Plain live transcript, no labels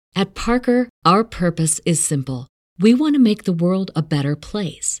At Parker, our purpose is simple. We want to make the world a better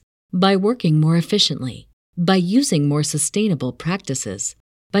place by working more efficiently, by using more sustainable practices,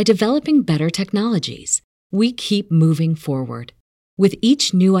 by developing better technologies. We keep moving forward. With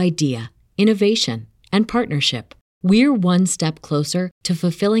each new idea, innovation, and partnership, we're one step closer to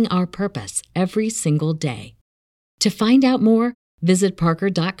fulfilling our purpose every single day. To find out more, visit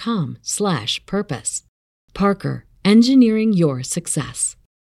parker.com/purpose. Parker, engineering your success.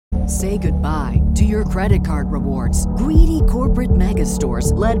 Say goodbye to your credit card rewards. Greedy corporate mega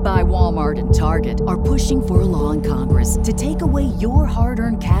stores, led by Walmart and Target, are pushing for a law in Congress to take away your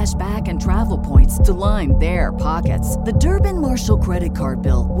hard-earned cash back and travel points to line their pockets. The Durbin-Marshall credit card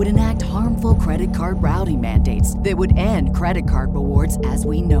bill would enact harmful credit card routing mandates that would end credit card rewards as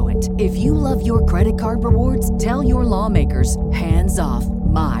we know it. If you love your credit card rewards, tell your lawmakers, hands off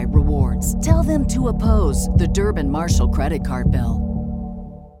my rewards. Tell them to oppose the Durbin-Marshall credit card bill.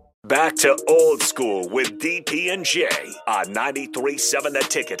 Back to old school with DP and J on 93.7 The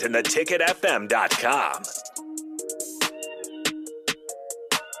Ticket and theticketfm.com.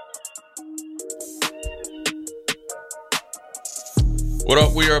 What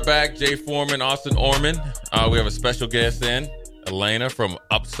up? We are back. Jay Foreman, Austin Orman. We have a special guest in, Elena from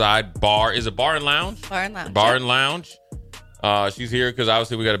Upside Bar. Is it Bar and Lounge? Bar and Lounge. Bar and Lounge. She's here because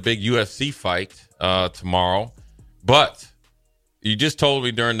obviously we got a big UFC fight tomorrow. But you just told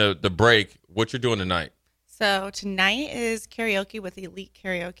me during the break what you're doing tonight. So tonight is karaoke with Elite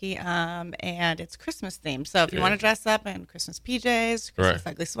Karaoke, and it's Christmas themed. So if you want to dress up in Christmas PJs, Christmas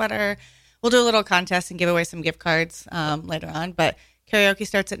ugly sweater, we'll do a little contest and give away some gift cards later on. But karaoke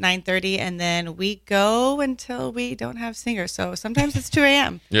starts at 9:30, and then we go until we don't have singers. So sometimes it's 2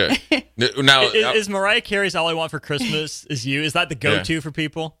 a.m. Yeah. Now, is Mariah Carey's "All I Want for Christmas Is You"? Is that the go-to for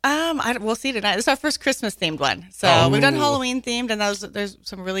people? We'll see tonight. This is our first Christmas themed one. So we've done Halloween themed, and there's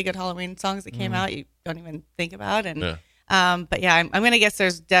some really good Halloween songs that came out you don't even think about. And but yeah, I'm going to guess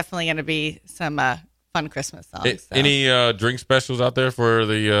there's definitely going to be some fun Christmas songs. Any drink specials out there for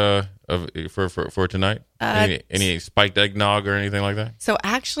the for tonight? Any spiked eggnog or anything like that? So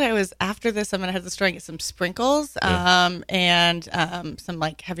actually, after this, I'm gonna head to the store and get some sprinkles, and some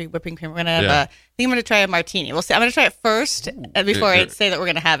like heavy whipping cream. We're gonna have I think I'm gonna try a martini. We'll see. I'm gonna try it first before I say that we're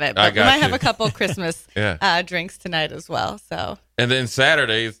gonna have it. But we might have a couple Christmas drinks tonight as well. So. And then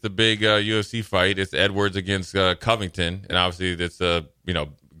Saturday, it's the big UFC fight. It's Edwards against Covington, and obviously it's a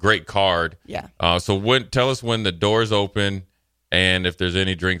great card. Yeah. So tell us when the doors open and if there's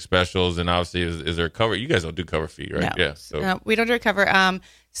any drink specials, and obviously is there a cover? You guys don't do cover fee, right? No. Yeah. So. No, we don't do a cover.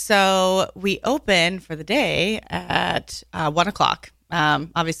 So we open for the day at 1 o'clock.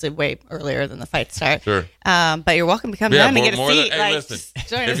 Obviously way earlier than the fight start. Sure. But you're welcome to come down and get a seat. Listen,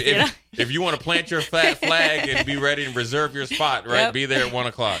 join us, if you want to plant your flag and be ready and reserve your spot, right? Be there at 1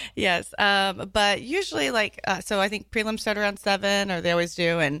 o'clock. Yes. But usually so I think prelims start around 7, or they always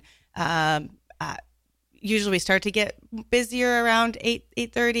do. And usually we start to get busier around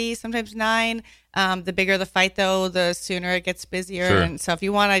 8:30, sometimes 9. The bigger the fight, though, the sooner it gets busier. Sure. And so if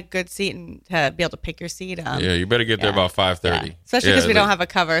you want a good seat and to be able to pick your seat, you better get there about 5:30. Yeah. Especially because we don't have a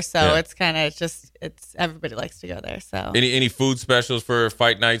cover, so it's kind of it's everybody likes to go there. So any food specials for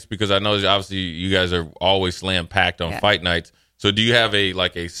fight nights? Because I know obviously you guys are always slam packed on fight nights. So do you have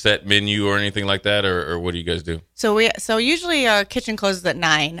a set menu or anything like that, or what do you guys do? So usually our kitchen closes at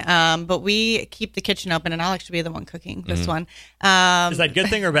 9, but we keep the kitchen open, and I'll actually be the one cooking this one. Is that a good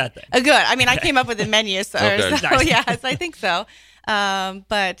thing or a bad thing? Good. I mean, I came up with the menu, so Nice. yes, I think so.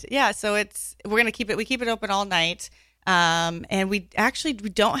 But yeah, so we're gonna keep it. We keep it open all night. And we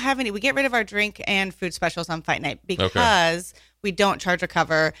don't have any. We get rid of our drink and food specials on fight night because we don't charge a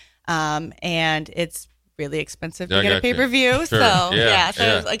cover, and it's really expensive to get a pay-per-view. Sure. So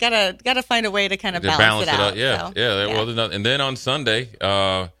I gotta find a way to kind of balance it out. Well, and then on Sunday,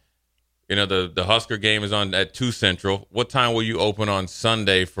 the Husker game is on at 2 Central. What time will you open on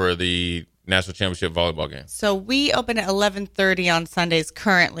Sunday for the National Championship volleyball game? So we open at 11:30 on Sundays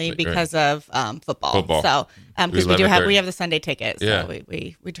currently because of football. So because we have the Sunday ticket, so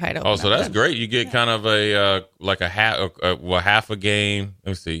we try to open so that's great. You get kind of a half a game. Let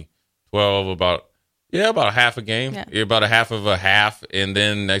me see, 12 about a half a game. Yeah. About a half of a half, and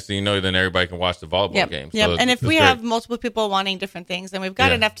then next thing you know, then everybody can watch the volleyball game. So and if we have multiple people wanting different things, then we've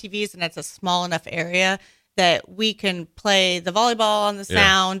got enough TVs, and it's a small enough area that we can play the volleyball on the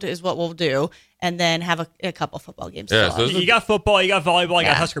sound is what we'll do, and then have a couple football games. Yeah, so you got football, you got volleyball, you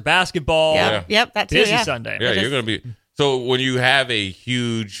got Husker basketball. Yep, that too. Busy Sunday. Yeah, you're going to be. So when you have a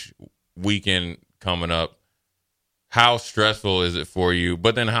huge weekend coming up, how stressful is it for you?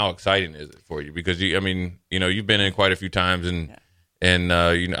 But then how exciting is it for you? Because you've been in quite a few times, and And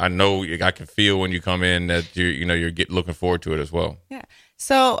I know I can feel when you come in that you're looking forward to it as well. Yeah.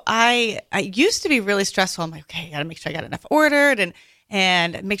 So I used to be really stressful. I'm like, okay, I got to make sure I got enough ordered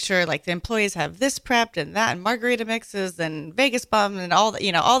and make sure like the employees have this prepped and that and margarita mixes and Vegas bomb and all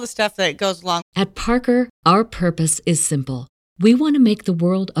the stuff that goes along. At Parker, our purpose is simple. We want to make the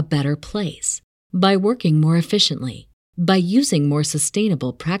world a better place by working more efficiently, by using more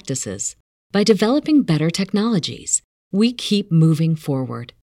sustainable practices, by developing better technologies. We keep moving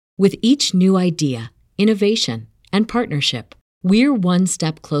forward. With each new idea, innovation, and partnership, we're one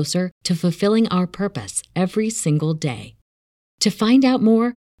step closer to fulfilling our purpose every single day. To find out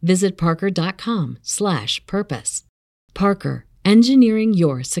more, visit parker.com/purpose. Parker, engineering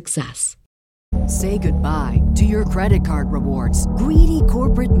your success. Say goodbye to your credit card rewards. Greedy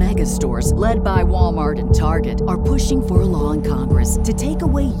corporate mega stores, led by Walmart and Target, are pushing for a law in Congress to take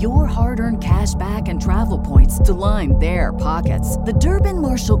away your hard-earned cash back and travel points to line their pockets. The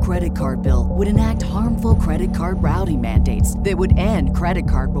Durbin-Marshall credit card bill would enact harmful credit card routing mandates that would end credit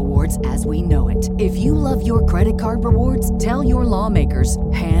card rewards as we know it. If you love your credit card rewards, tell your lawmakers,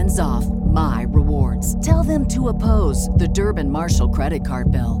 hands off my rewards. Tell them to oppose the Durbin-Marshall credit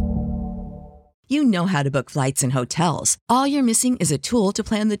card bill. You know how to book flights and hotels. All you're missing is a tool to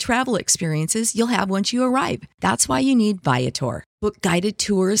plan the travel experiences you'll have once you arrive. That's why you need Viator. Book guided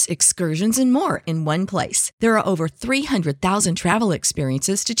tours, excursions, and more in one place. There are over 300,000 travel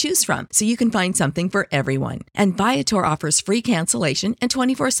experiences to choose from, so you can find something for everyone. And Viator offers free cancellation and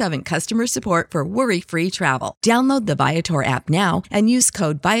 24/7 customer support for worry-free travel. Download the Viator app now and use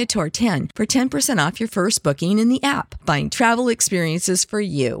code Viator10 for 10% off your first booking in the app. Find travel experiences for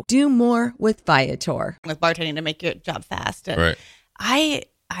you. Do more with Viator. With bartending to make your job fast. And right.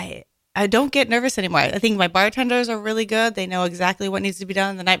 I don't get nervous anymore. I think my bartenders are really good. They know exactly what needs to be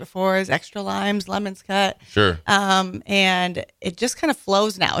done the night before is extra limes, lemons cut. Sure. And it just kind of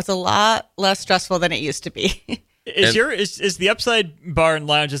flows now. It's a lot less stressful than it used to be. Is the Upside Bar and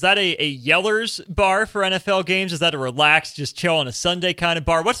Lounge, is that a Yellers bar for NFL games? Is that a relaxed, just chill on a Sunday kind of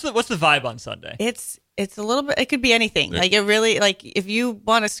bar? What's the vibe on Sunday? It's a little bit, it could be anything. Like it really, like if you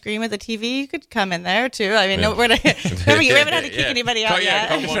want to scream at the TV, you could come in there too. I mean, no, we haven't had to kick anybody out yet.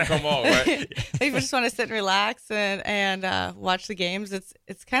 Come on, right? If you just want to sit and relax and watch the games, it's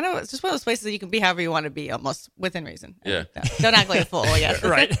just one of those places that you can be however you want to be, almost within reason. Yeah. Don't act like a fool. Yeah.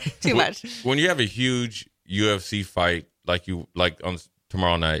 Right. Too much. When you have a huge UFC fight like on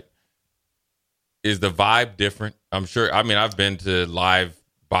tomorrow night, is the vibe different? I'm sure. I mean, I've been to live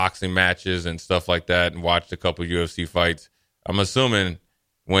boxing matches and stuff like that and watched a couple UFC fights. I'm assuming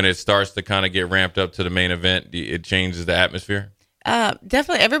when it starts to kind of get ramped up to the main event, it changes the atmosphere.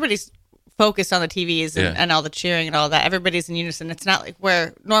 Definitely. Everybody's focused on the TVs and all the cheering and all that. Everybody's in unison. It's not like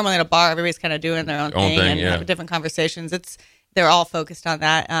where normally in a bar, everybody's kind of doing their own thing and have different conversations. They're all focused on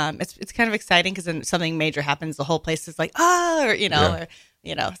that. It's kind of exciting because when something major happens, the whole place is like, so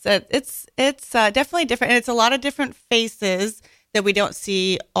it's definitely different. And it's a lot of different faces that we don't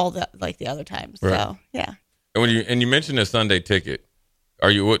see all the other times. Right. So yeah. And you mentioned a Sunday ticket. Are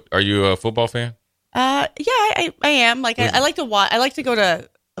you a football fan? Yeah, I am. Like I like to watch. I like to go to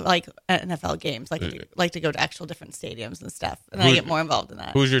like NFL games. Like to go to actual different stadiums and stuff. And I get more involved in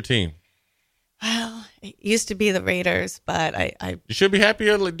that. Who's your team? Well, it used to be the Raiders, but I you should be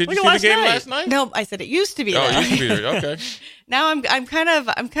happier. Did you see the game last night? No, I said it used to be. Oh, it used to be. Okay. Now I'm kind of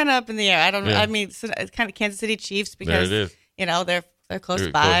up in the air. I don't know. Yeah. I mean, it's kind of Kansas City Chiefs because there it is. They're close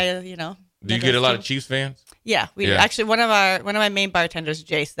by. Close. Do you get a lot of Chiefs fans? Yeah, we do. Actually, one of my main bartenders,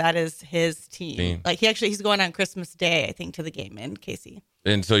 Jace, that is his team. Like he's going on Christmas Day, I think, to the game in KC.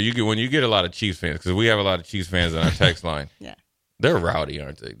 And so when you get a lot of Chiefs fans, because we have a lot of Chiefs fans on our text line. Yeah, they're rowdy,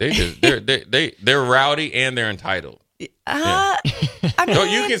 aren't they? They're rowdy and they're entitled. I mean, no,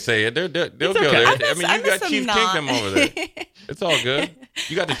 you can say it. They'll go there. I mean, you got Chiefs Kingdom over there. It's all good.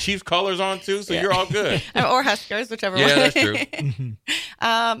 You got the Chiefs colors on too, so you're all good. Or Huskers, whichever one. Yeah, that's true.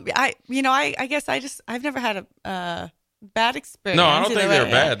 I guess I've never had a bad experience. No, I don't think they're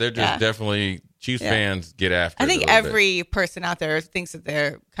bad. They're just definitely Chiefs fans get after. I think every person out there thinks that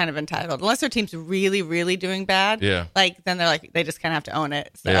they're kind of entitled, unless their team's really, really doing bad. Yeah, like then they're like they just kind of have to own it.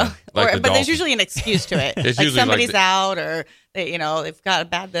 So, yeah, but there's usually an excuse to it. It's like usually somebody's out or they've got a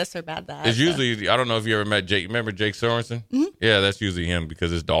bad this or bad that. It's usually I don't know if you ever met Jake. Remember Jake Sorensen? Mm-hmm. Yeah, that's usually him because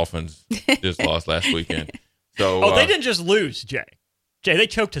his Dolphins just lost last weekend. So they didn't just lose, Jay, they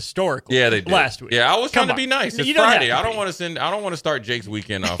choked historically. Yeah, they did last week. Yeah, I was trying to be nice. It's Friday. I don't want to start Jake's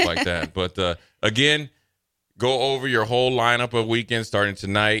weekend off like that. But again, go over your whole lineup of weekends starting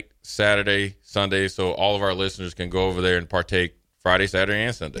tonight, Saturday, Sunday, so all of our listeners can go over there and partake Friday, Saturday,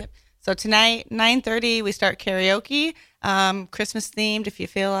 and Sunday. Yep. So tonight, 9:30, we start karaoke. Christmas themed if you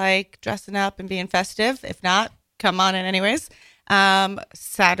feel like dressing up and being festive. If not, come on in anyways.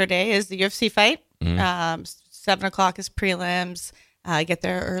 Saturday is the UFC fight. 7 o'clock is prelims. Get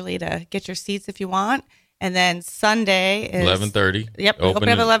there early to get your seats if you want. And then Sunday is 11:30. Yep, we open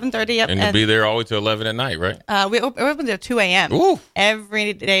at 11:30. Yep, and you'll be there all the way to 11 at night, right? We open at 2 a.m. Ooh.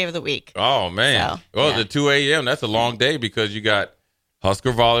 every day of the week. Oh man! The 2 a.m. That's a long day because you got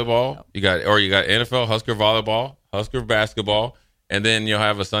Husker volleyball, you got NFL Husker volleyball, Husker basketball, and then you'll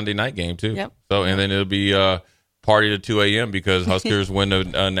have a Sunday night game too. Yep. So and then it'll be party to 2 a.m. because Huskers win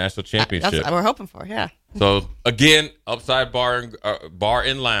the national championship. That's what we're hoping for. Yeah. So again, Upside Bar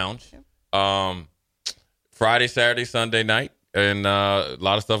and Lounge. Friday, Saturday, Sunday night, and a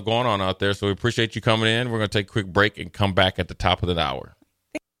lot of stuff going on out there. So we appreciate you coming in. We're going to take a quick break and come back at the top of the hour.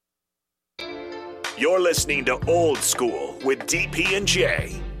 You're listening to Old School with DP and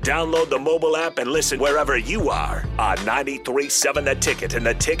J. Download the mobile app and listen wherever you are on 93.7 The Ticket and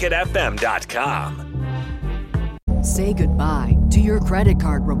theticketfm.com. Say goodbye to your credit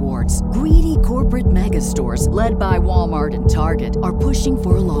card rewards. Greedy corporate mega stores, led by Walmart and Target, are pushing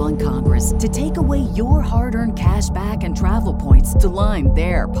for a law in Congress to take away your hard-earned cash back and travel points to line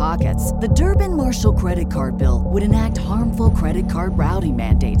their pockets. The Durbin-Marshall credit card bill would enact harmful credit card routing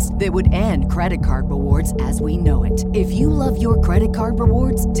mandates that would end credit card rewards as we know it. If you love your credit card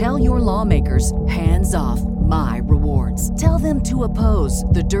rewards, tell your lawmakers, hands off my rewards. Tell them to oppose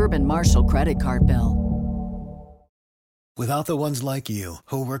the Durbin-Marshall credit card bill. Without the ones like you,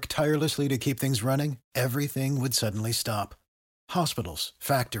 who work tirelessly to keep things running, everything would suddenly stop. Hospitals,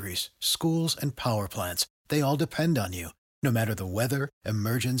 factories, schools, and power plants, they all depend on you. No matter the weather,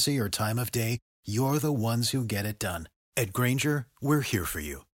 emergency, or time of day, you're the ones who get it done. At Grainger, we're here for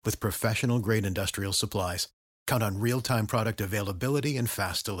you with professional-grade industrial supplies. Count on real-time product availability and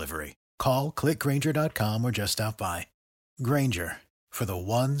fast delivery. Call, click Grainger.com, or just stop by. Grainger, for the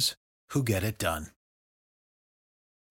ones who get it done.